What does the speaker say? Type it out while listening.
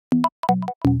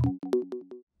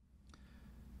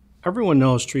Everyone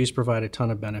knows trees provide a ton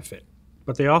of benefit,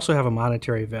 but they also have a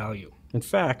monetary value. In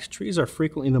fact, trees are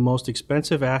frequently the most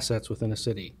expensive assets within a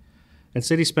city, and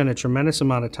cities spend a tremendous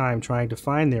amount of time trying to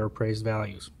find their appraised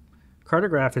values.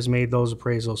 Cartegraph has made those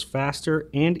appraisals faster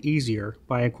and easier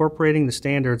by incorporating the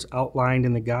standards outlined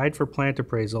in the Guide for Plant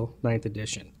Appraisal, 9th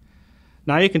edition.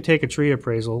 Now you can take a tree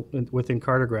appraisal within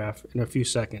Cartegraph in a few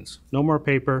seconds. No more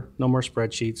paper, no more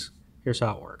spreadsheets. Here's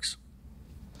how it works.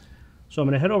 So I'm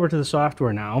going to head over to the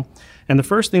software now, and the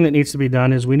first thing that needs to be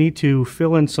done is we need to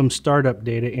fill in some startup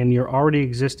data in your already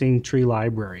existing tree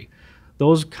library.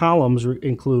 Those columns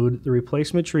include the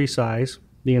replacement tree size,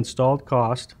 the installed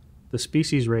cost, the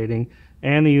species rating,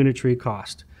 and the unit tree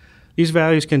cost. These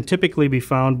values can typically be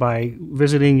found by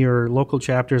visiting your local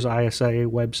chapter's ISA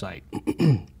website.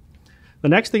 The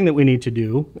next thing that we need to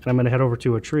do, and I'm going to head over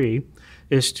to a tree,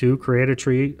 is to create a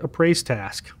tree appraise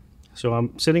task. So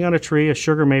I'm sitting on a tree, a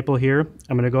sugar maple here.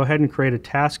 I'm going to go ahead and create a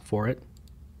task for it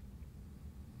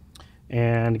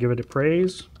and give it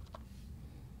appraise.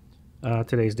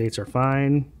 Today's dates are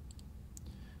fine.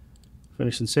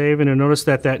 Finish and save, and you'll notice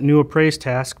that that new appraise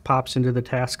task pops into the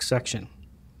task section.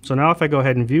 So now if I go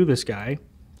ahead and view this guy,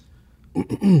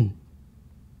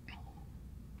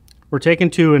 we're taken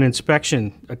to an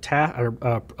inspection, a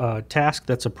task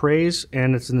that's appraise,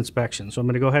 and it's an inspection. So I'm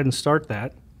going to go ahead and start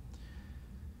that.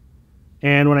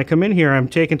 And when I come in here, I'm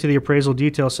taken to the appraisal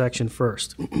detail section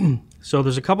first. So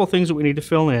there's a couple things that we need to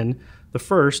fill in. The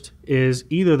first is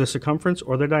either the circumference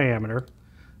or the diameter.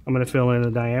 I'm going to fill in the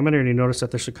diameter, and you notice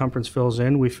that the circumference fills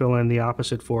in. We fill in the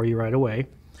opposite for you right away.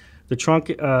 The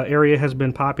trunk area has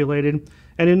been populated,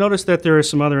 and you notice that there is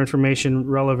some other information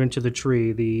relevant to the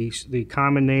tree, the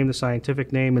common name, the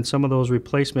scientific name, and some of those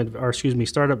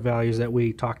startup values that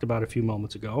we talked about a few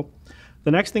moments ago. The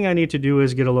next thing I need to do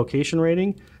is get a location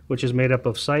rating, which is made up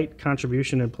of site,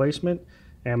 contribution, and placement.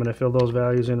 And I'm going to fill those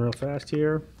values in real fast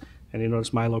here. And you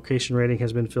notice my location rating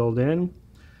has been filled in.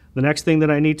 The next thing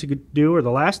that I need to do, or the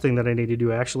last thing that I need to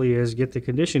do actually, is get the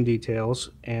condition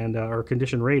details and or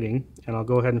condition rating. And I'll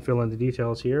go ahead and fill in the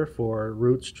details here for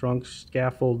roots, trunks,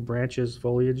 scaffold, branches,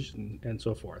 foliage, and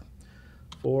so forth.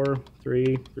 4,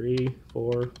 3, 3,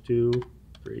 4, 2,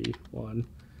 3, 1,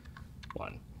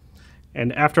 1.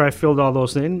 And after I've filled all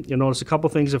those in, you'll notice a couple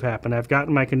things have happened. I've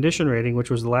gotten my condition rating, which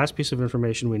was the last piece of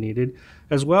information we needed,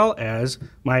 as well as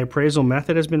my appraisal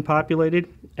method has been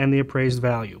populated and the appraised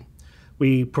value.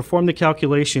 We perform the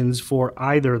calculations for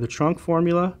either the trunk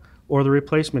formula or the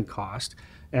replacement cost,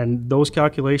 and those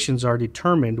calculations are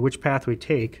determined which path we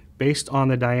take based on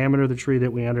the diameter of the tree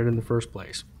that we entered in the first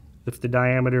place. If the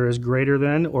diameter is greater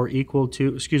than or equal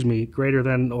to, greater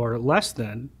than or less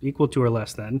than, equal to or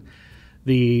less than,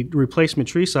 the replacement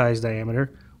tree size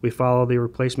diameter, we follow the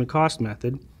replacement cost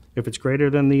method. If it's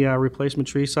greater than the replacement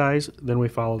tree size, then we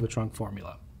follow the trunk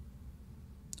formula.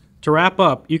 To wrap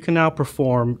up, you can now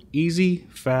perform easy,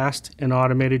 fast, and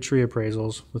automated tree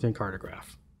appraisals within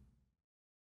Cartegraph.